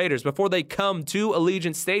play the Raiders, before they come to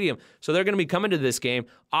Allegiant Stadium. So they're going to be coming to this game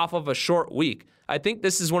off of a short week. I think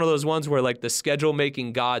this is one of those ones where like the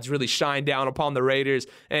schedule-making gods really shine down upon the Raiders.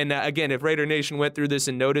 And again, if Raider Nation went through this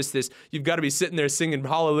and noticed this, you've got to be sitting there singing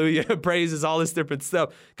hallelujah, praises, all this different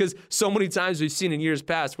stuff. Because so many times we've seen in years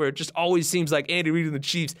past where it just always seems like Andy Reid and the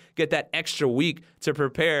Chiefs get that extra week to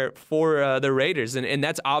prepare for the Raiders. And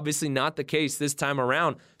that's obviously not the case this time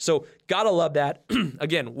around. So gotta love that.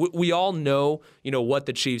 Again, we all know, what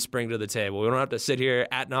the Chiefs bring to the table. We don't have to sit here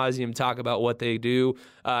ad nauseum talk about what they do.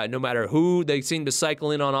 No matter who they seem to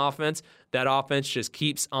cycle in on offense, that offense just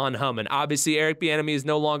keeps on humming. Obviously, Eric Bieniemy is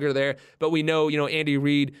no longer there, but we know, Andy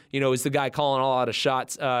Reid, is the guy calling a lot of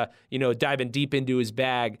shots, diving deep into his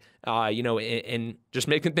bag, and just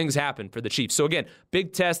making things happen for the Chiefs. So again,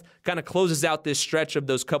 big test kind of closes out this stretch of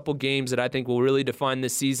those couple games that I think will really define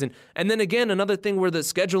this season. And then again, another thing where the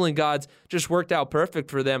scheduling gods just worked out perfect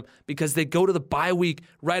for them because they go to the bye week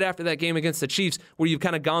right after that game against the Chiefs where you've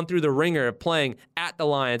kind of gone through the ringer of playing at the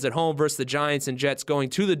Lions, at home versus the Giants and Jets, going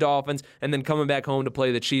to the Dolphins, and then coming back home to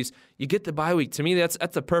play the Chiefs. You get the bye week. To me, that's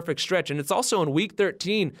a perfect stretch. And it's also in week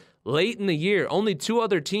 13, late in the year. Only two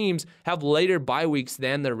other teams have later bye weeks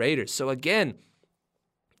than the Raiders. So again,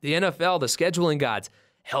 the NFL, the scheduling gods,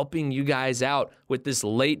 helping you guys out with this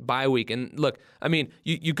late bye week. And look, I mean,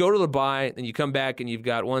 you go to the bye and you come back and you've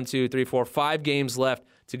got 5 games left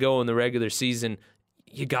to go in the regular season.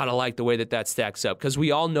 You got to like the way that stacks up because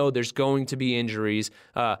we all know there's going to be injuries,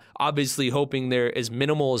 obviously hoping they're as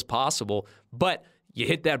minimal as possible, but you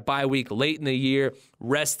hit that bye week late in the year,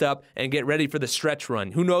 rest up, and get ready for the stretch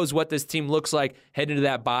run. Who knows what this team looks like heading to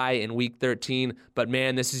that bye in week 13, but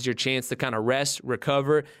man, this is your chance to kind of rest,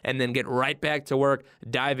 recover, and then get right back to work,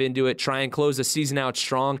 dive into it, try and close the season out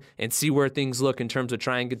strong, and see where things look in terms of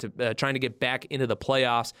trying to get back into the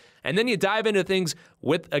playoffs. And then you dive into things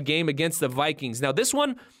with a game against the Vikings. Now, this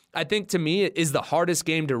one, I think to me, is the hardest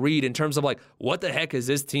game to read in terms of like, what the heck is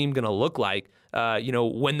this team going to look like,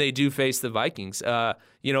 when they do face the Vikings?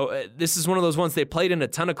 This is one of those ones they played in a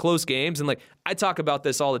ton of close games. And like, I talk about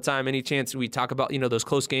this all the time. Any chance we talk about, those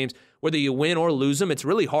close games, whether you win or lose them, it's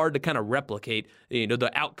really hard to kind of replicate,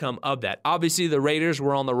 the outcome of that. Obviously, the Raiders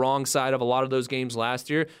were on the wrong side of a lot of those games last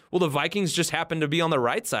year. Well, the Vikings just happened to be on the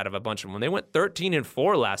right side of a bunch of them. They went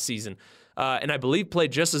 13-4 last season. And I believe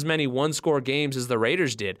played just as many one-score games as the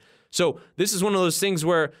Raiders did. So this is one of those things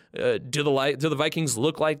where do the Vikings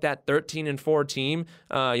look like that 13-4 team,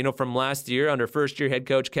 from last year under first-year head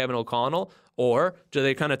coach Kevin O'Connell, or do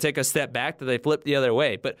they kind of take a step back? Do they flip the other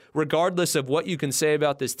way? But regardless of what you can say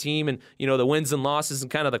about this team and the wins and losses and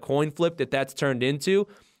kind of the coin flip that's turned into,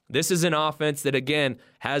 this is an offense that, again,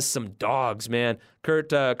 has some dogs, man.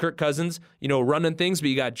 Kirk Cousins, running things, but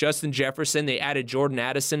you got Justin Jefferson. They added Jordan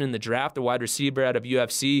Addison in the draft, the wide receiver out of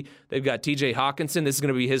UFC. They've got TJ Hawkinson. This is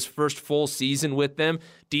going to be his first full season with them.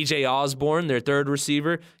 DJ Osborne, their third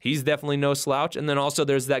receiver. He's definitely no slouch. And then also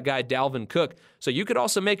there's that guy, Dalvin Cook. So you could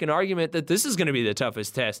also make an argument that this is going to be the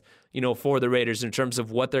toughest test, for the Raiders in terms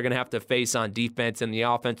of what they're going to have to face on defense and the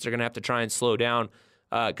offense. They're going to have to try and slow down.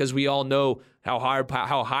 Because we all know how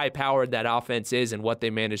high-powered that offense is and what they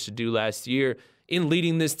managed to do last year in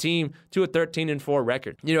leading this team to a 13-4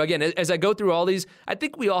 record. Again, as I go through all these, I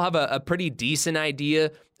think we all have a pretty decent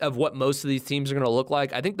idea of what most of these teams are going to look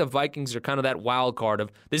like. I think the Vikings are kind of that wild card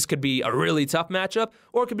of this could be a really tough matchup,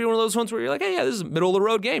 or it could be one of those ones where you're like, hey, yeah, this is a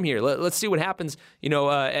middle-of-the-road game here. Let's see what happens,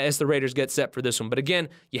 as the Raiders get set for this one. But again,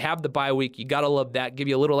 you have the bye week. You got to love that. Give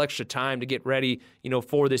you a little extra time to get ready,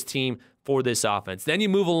 for this team, for this offense. Then you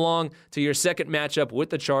move along to your second matchup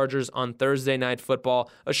with the Chargers on Thursday Night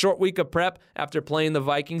Football. A short week of prep after playing the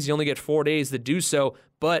Vikings. You only get 4 days to do so,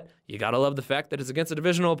 but you got to love the fact that it's against a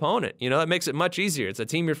divisional opponent. That makes it much easier. It's a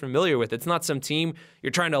team you're familiar with. It's not some team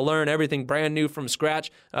you're trying to learn everything brand new from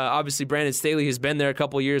scratch. Obviously, Brandon Staley has been there a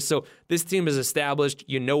couple years, so this team is established.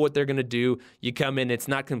 You know what they're going to do. You come in. It's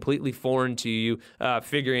not completely foreign to you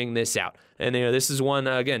figuring this out. And this is one,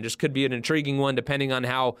 again, just could be an intriguing one depending on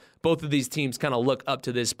how both of these teams kind of look up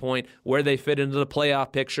to this point, where they fit into the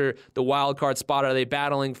playoff picture, the wild card spot. Are they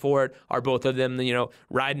battling for it? Are both of them,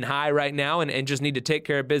 riding high right now and just need to take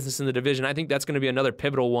care of business in the division? I think that's going to be another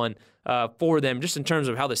pivotal one for them, just in terms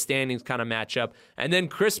of how the standings kind of match up. And then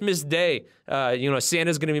Christmas Day,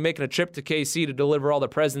 Santa's going to be making a trip to KC to deliver all the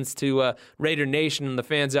presents to Raider Nation and the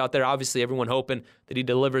fans out there. Obviously, everyone hoping that he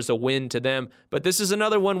delivers a win to them. But this is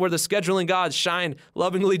another one where the scheduling gods shine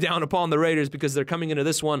lovingly down upon the Raiders because they're coming into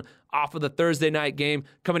this one off of the Thursday night game,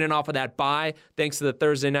 coming in off of that bye, thanks to the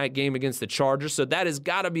Thursday night game against the Chargers. So that has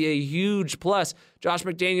got to be a huge plus. Josh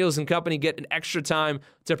McDaniels and company get an extra time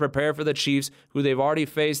to prepare for the Chiefs, who they've already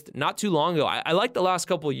faced not too long ago. I like the last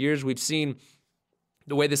couple of years we've seen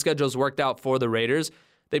the way the schedule's worked out for the Raiders.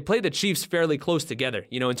 they play the Chiefs fairly close together,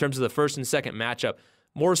 in terms of the first and second matchup,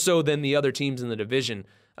 more so than the other teams in the division.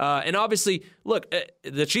 And obviously, look,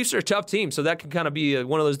 the Chiefs are a tough team, so that can kind of be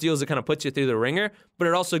one of those deals that kind of puts you through the ringer, but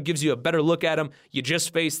it also gives you a better look at them. You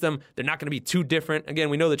just face them. They're not going to be too different. Again,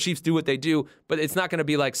 we know the Chiefs do what they do, but it's not going to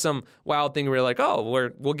be like some wild thing where you're like, oh,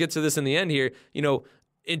 we'll get to this in the end here,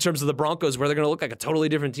 in terms of the Broncos, where they're going to look like a totally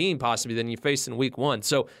different team possibly than you faced in week one.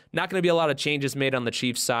 So not going to be a lot of changes made on the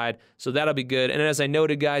Chiefs side, so that'll be good. And as I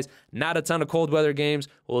noted, guys, not a ton of cold weather games.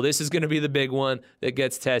 Well, this is going to be the big one that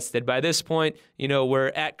gets tested. By this point, we're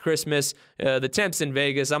at Christmas. The temps in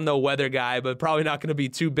Vegas, I'm no weather guy, but probably not going to be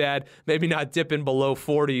too bad. Maybe not dipping below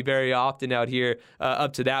 40 very often out here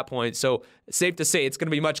up to that point. So safe to say it's going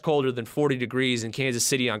to be much colder than 40 degrees in Kansas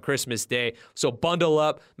City on Christmas Day. So bundle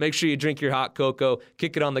up, make sure you drink your hot cocoa,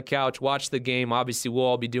 kick it on the couch, watch the game. Obviously, we'll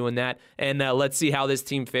all be doing that. And let's see how this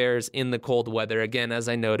team fares in the cold weather. Again, as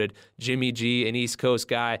I noted, Jimmy G, an East Coast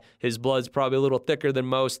guy, his blood's probably a little thicker than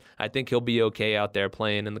most. I think he'll be okay out there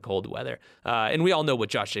playing in the cold weather. And we all know what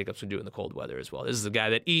Josh Jacobs can do in the cold weather as well. This is a guy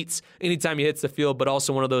that eats anytime he hits the field, but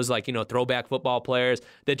also one of those throwback football players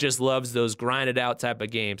that just loves those grinded out type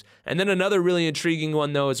of games. And then another really intriguing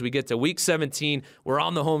one, though, as we get to week 17, we're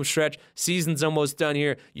on the home stretch. Season's almost done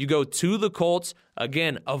here. You go to the Colts.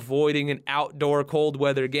 Again, avoiding an outdoor cold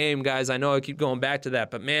weather game, guys. I know I keep going back to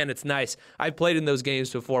that, but man, it's nice. I've played in those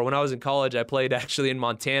games before. When I was in college, I played actually in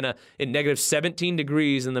Montana in negative 17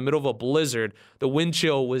 degrees in the middle of a blizzard. The wind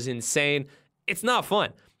chill was insane. It's not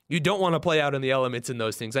fun. You don't want to play out in the elements in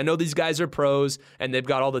those things. I know these guys are pros and they've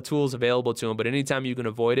got all the tools available to them, but anytime you can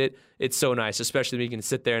avoid it, it's so nice, especially when you can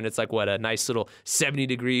sit there and it's like, a nice little 70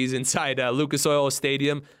 degrees inside Lucas Oil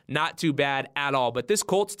Stadium. Not too bad at all. But this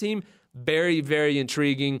Colts team, very, very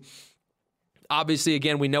intriguing. Obviously,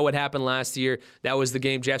 again, we know what happened last year. That was the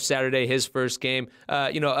game, Jeff Saturday, his first game.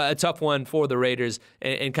 A tough one for the Raiders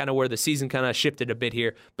and kind of where the season kind of shifted a bit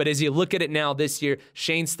here. But as you look at it now this year,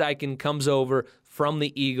 Shane Steichen comes over from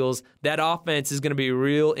the Eagles. That offense is going to be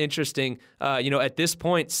real interesting. At this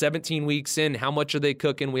point, 17 weeks in, how much are they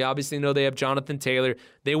cooking? We obviously know they have Jonathan Taylor.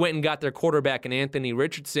 They went and got their quarterback in Anthony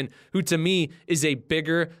Richardson, who to me is a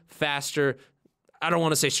bigger, faster, I don't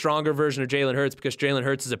want to say stronger version of Jalen Hurts because Jalen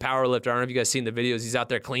Hurts is a power lifter. I don't know if you guys seen the videos. He's out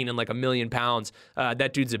there cleaning like 1,000,000 pounds.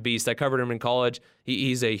 That dude's a beast. I covered him in college.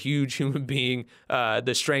 He's a huge human being.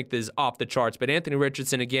 The strength is off the charts. But Anthony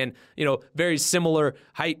Richardson, again, very similar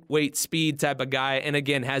height, weight, speed type of guy. And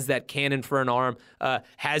again, has that cannon for an arm.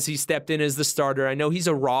 Has he stepped in as the starter? I know he's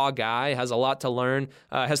a raw guy, has a lot to learn,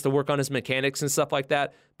 has to work on his mechanics and stuff like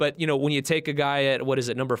that. But, when you take a guy at,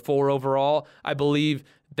 number 4 overall, I believe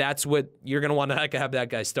that's what you're going to want to have that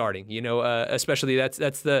guy starting, especially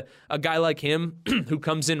that's a guy like him who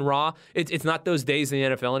comes in raw. It's not those days in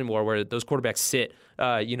the NFL anymore where those quarterbacks sit,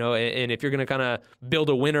 and if you're going to kind of build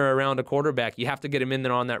a winner around a quarterback, you have to get him in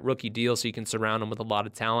there on that rookie deal so you can surround him with a lot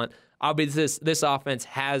of talent. Obviously, this offense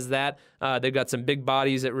has that. They've got some big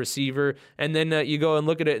bodies at receiver. And then you go and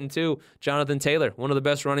look at it, and too, Jonathan Taylor, one of the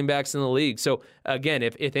best running backs in the league. So, again,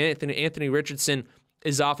 if Anthony Richardson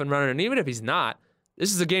is off and running, and even if he's not,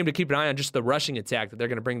 this is a game to keep an eye on, just the rushing attack that they're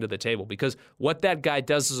going to bring to the table, because what that guy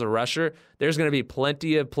does as a rusher, there's going to be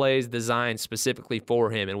plenty of plays designed specifically for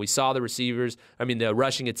him. And we saw the the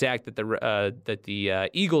rushing attack that the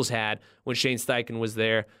Eagles had when Shane Steichen was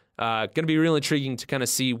there. Going to be real intriguing to kind of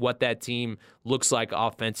see what that team looks like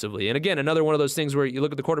offensively. And again, another one of those things where you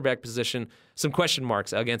look at the quarterback position, some question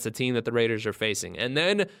marks against the team that the Raiders are facing. And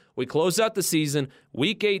then we close out the season,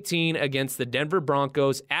 Week 18 against the Denver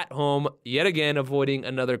Broncos at home, yet again avoiding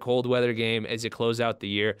another cold weather game as you close out the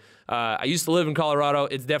year. I used to live in Colorado.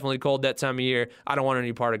 It's definitely cold that time of year. I don't want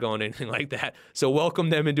any part of going to anything like that. So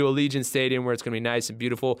welcome them into Allegiant Stadium where it's going to be nice and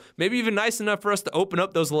beautiful. Maybe even nice enough for us to open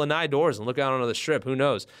up those lanai doors and look out onto the strip. Who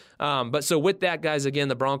knows? But so with that, guys, again,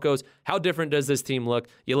 the Broncos, how different does this team look?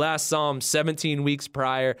 You last saw them 17 weeks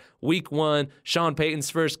prior. Week 1, Sean Payton's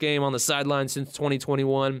first game on the sideline since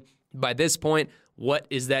 2021. By this point, what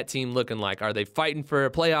is that team looking like? Are they fighting for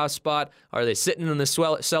a playoff spot? Are they sitting in the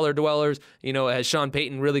cellar dwellers? Has Sean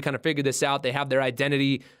Payton really kind of figured this out? They have their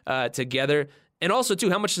identity together. And also, too,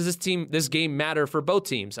 how much does this game matter for both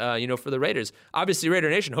teams, for the Raiders? Obviously, Raider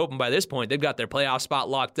Nation hoping by this point they've got their playoff spot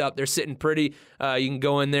locked up. They're sitting pretty. You can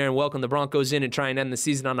go in there and welcome the Broncos in and try and end the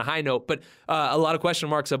season on a high note. But a lot of question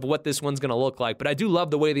marks of what this one's going to look like. But I do love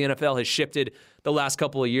the way the NFL has shifted the last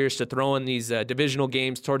couple of years to throwing these divisional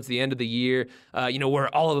games towards the end of the year,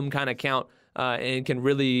 where all of them kind of count. And can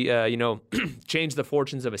really, change the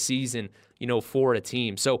fortunes of a season, for a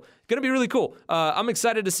team. So going to be really cool. I'm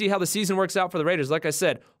excited to see how the season works out for the Raiders. Like I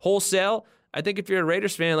said, wholesale, I think if you're a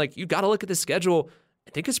Raiders fan, you got to look at the schedule.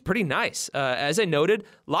 think it's pretty nice. As I noted,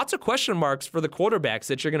 lots of question marks for the quarterbacks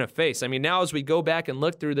that you're going to face. I mean, now as we go back and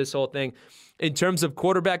look through this whole thing, in terms of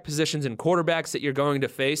quarterback positions and quarterbacks that you're going to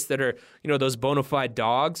face that are, those bona fide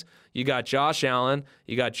dogs, you got Josh Allen,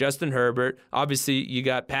 you got Justin Herbert, obviously you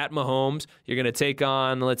got Pat Mahomes, you're going to take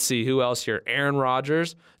on, let's see, who else here? Aaron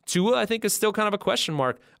Rodgers. Tua, I think, is still kind of a question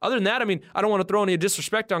mark. Other than that, I mean, I don't want to throw any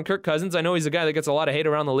disrespect on Kirk Cousins. I know he's a guy that gets a lot of hate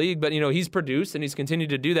around the league, but, he's produced and he's continued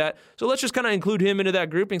to do that. So let's just kind of include him into that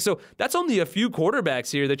grouping. So that's only a few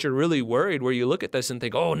quarterbacks here that you're really worried where you look at this and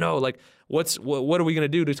think, oh, no, like, what are we going to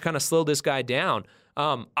do to kind of slow this guy down?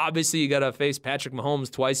 Obviously, you got to face Patrick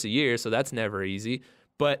Mahomes twice a year, so that's never easy.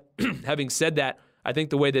 But having said that, I think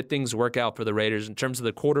the way that things work out for the Raiders in terms of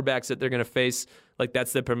the quarterbacks that they're going to face, like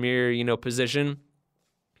that's the premier, position.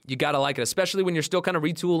 You got to like it, especially when you're still kind of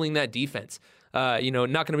retooling that defense. Not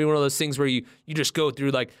going to be one of those things where you just go through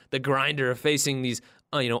like the grinder of facing these,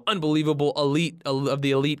 unbelievable elite of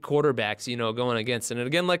the elite quarterbacks, going against. And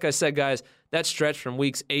again, like I said, guys, that stretch from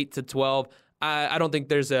weeks 8 to 12, I don't think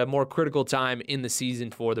there's a more critical time in the season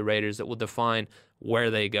for the Raiders that will define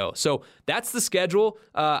where they go. So that's the schedule.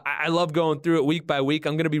 I love going through it week by week.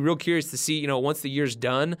 I'm going to be real curious to see, once the year's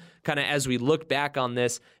done, kind of as we look back on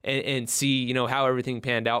this and see, how everything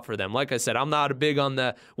panned out for them. Like I said, I'm not big on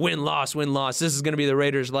the win-loss. This is going to be the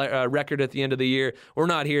Raiders' record at the end of the year. We're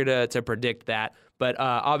not here to predict that. But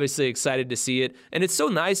obviously excited to see it. And it's so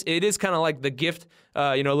nice. It is kind of like the gift,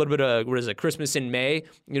 a little bit of, Christmas in May.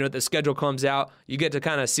 The schedule comes out. You get to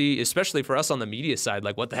kind of see, especially for us on the media side,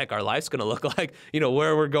 like what the heck our life's going to look like,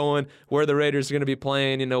 where we're going, where the Raiders are going to be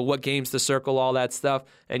playing, what games to circle, all that stuff.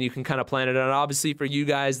 And you can kind of plan it out. Obviously, for you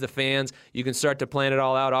guys, the fans, you can start to plan it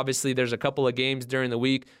all out. Obviously, there's a couple of games during the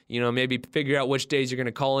week. Maybe figure out which days you're going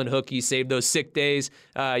to call in hooky, save those sick days,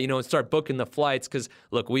 and start booking the flights. Because,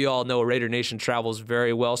 look, we all know Raider Nation travels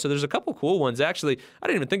very well. So there's a couple cool ones. Actually, I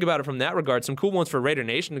didn't even think about it from that regard. Some cool ones for Raider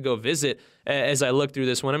Nation to go visit as I look through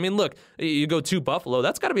this one. I mean, look, you go to Buffalo.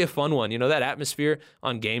 That's got to be a fun one. That atmosphere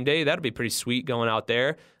on game day, that'd be pretty sweet going out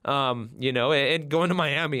there. And going to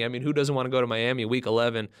Miami. I mean, who doesn't want to go to Miami week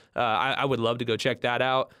 11? I would love to go check that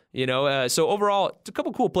out. So overall, it's a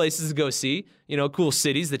couple cool places to go see, cool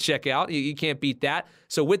cities to check out. You can't beat that.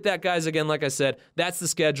 So with that, guys, again, like I said, that's the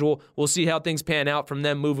schedule. We'll see how things pan out from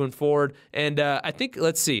them moving forward. And I think,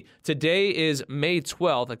 let's see, today is May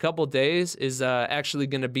 12th. A couple days is actually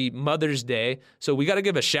going to be Mother's Day. So we got to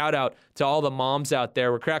give a shout out to all the moms out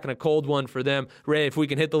there. We're cracking a cold one for them. Ray, if we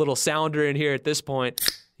can hit the little sounder in here at this point.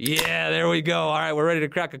 Yeah, there we go. All right, we're ready to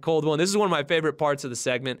crack a cold one. This is one of my favorite parts of the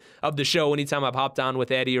segment of the show. Anytime I've hopped on with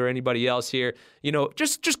Eddie or anybody else here,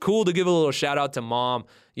 just cool to give a little shout out to mom.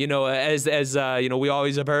 As we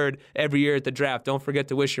always have heard every year at the draft, don't forget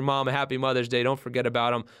to wish your mom a happy Mother's Day. Don't forget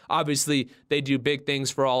about them. Obviously, they do big things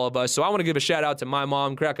for all of us. So I want to give a shout out to my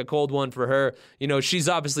mom, crack a cold one for her. She's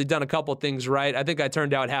obviously done a couple things right. I think I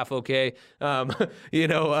turned out half okay.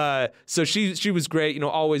 So she was great,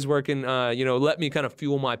 always working, let me kind of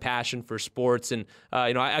fuel my passion for sports. And,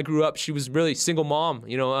 I grew up, she was really single mom,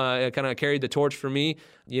 kind of carried the torch for me,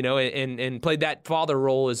 and played that father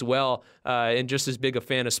role as well, and just as big a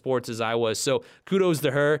fan of sports as I was. So kudos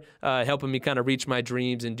to her, helping me kind of reach my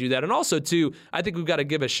dreams and do that. And also, too, I think we've got to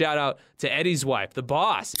give a shout out to Eddie's wife, the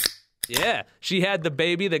boss. Yeah, she had the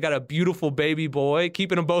baby. They got a beautiful baby boy,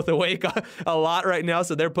 keeping them both awake a lot right now.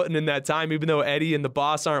 So they're putting in that time, even though Eddie and the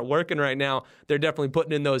boss aren't working right now. They're definitely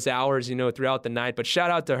putting in those hours, throughout the night. But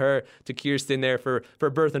shout out to her, to Kirsten there for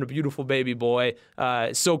birthing a beautiful baby boy.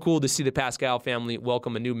 So cool to see the Pascal family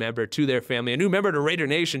welcome a new member to their family, a new member to Raider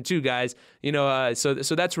Nation too, guys. So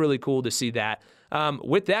that's really cool to see that.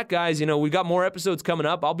 With that, guys, we've got more episodes coming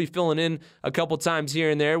up. I'll be filling in a couple times here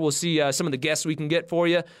and there. We'll see some of the guests we can get for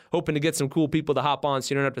you. Hoping to get some cool people to hop on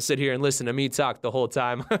so you don't have to sit here and listen to me talk the whole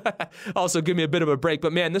time. Also, give me a bit of a break.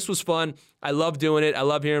 But, man, this was fun. I love doing it. I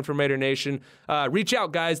love hearing from Raider Nation. Reach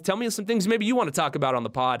out, guys. Tell me some things maybe you want to talk about on the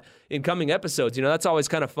pod in coming episodes. That's always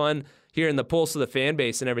kind of fun, hearing the pulse of the fan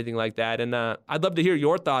base and everything like that. And I'd love to hear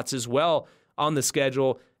your thoughts as well on the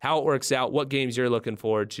schedule, how it works out, what games you're looking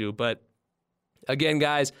forward to. But again,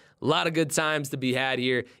 guys, a lot of good times to be had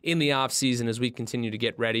here in the offseason as we continue to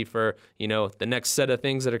get ready for, the next set of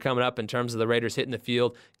things that are coming up in terms of the Raiders hitting the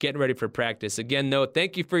field, getting ready for practice. Again, though,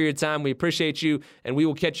 thank you for your time. We appreciate you, and we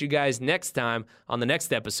will catch you guys next time on the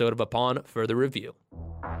next episode of Upon Further Review.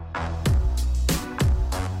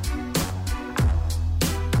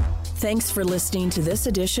 Thanks for listening to this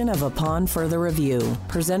edition of Upon Further Review,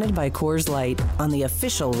 presented by Coors Light on the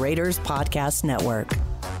official Raiders Podcast Network.